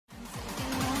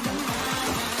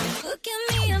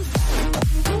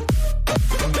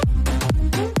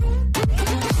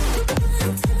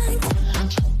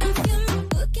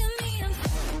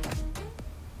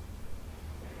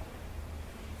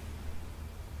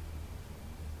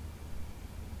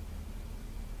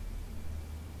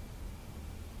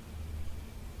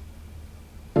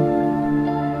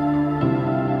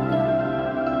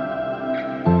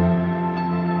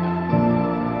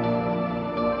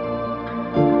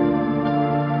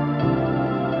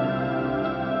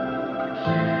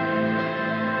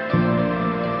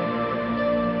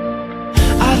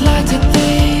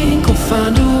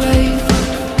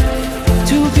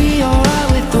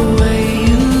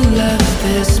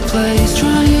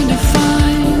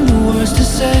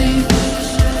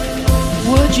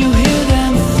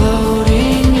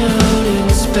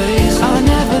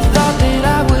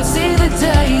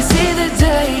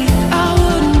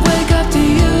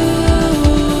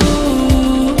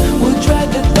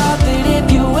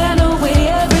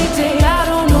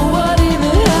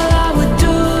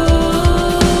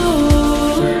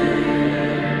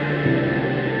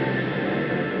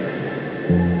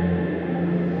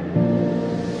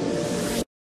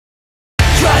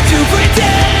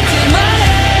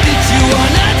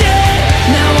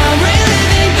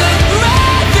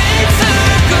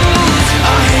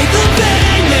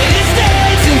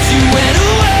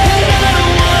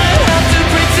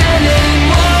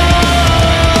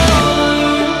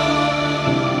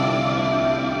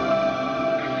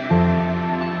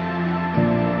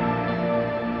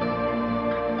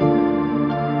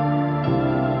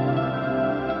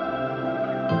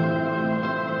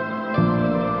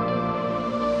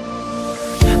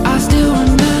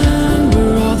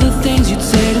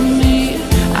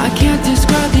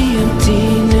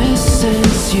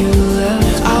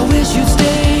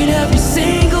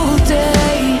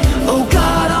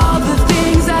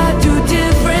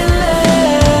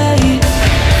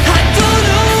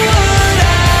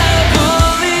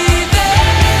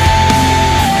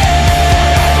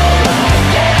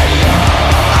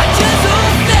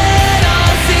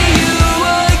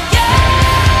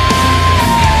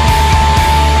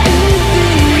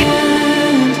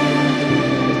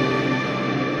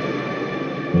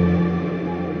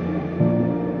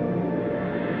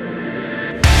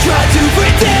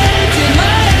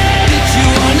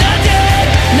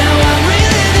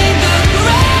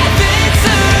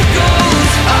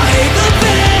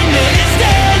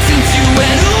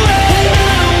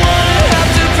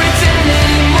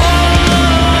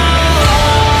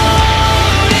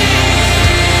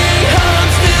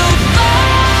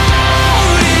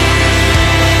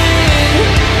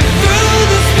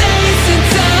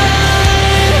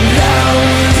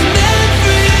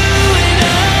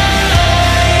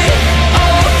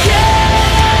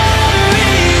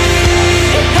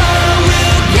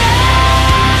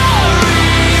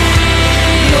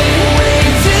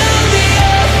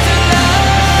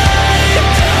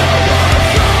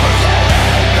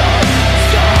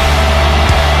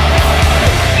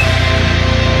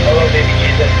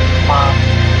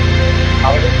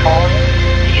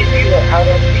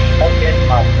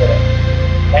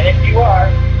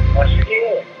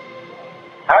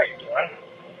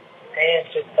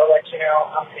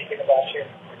I'm thinking about you,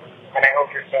 and I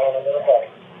hope you're feeling a little better.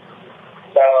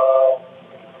 So,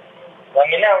 let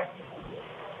me know.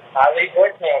 I leave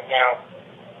voicemails now.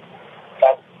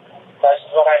 That's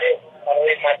just what I do. I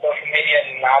leave my social media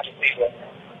and I'll just leave it.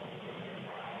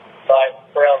 But,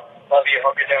 for real, love you.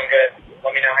 Hope you're doing good.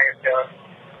 Let me know how you're feeling.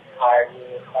 I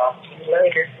will talk to you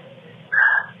later.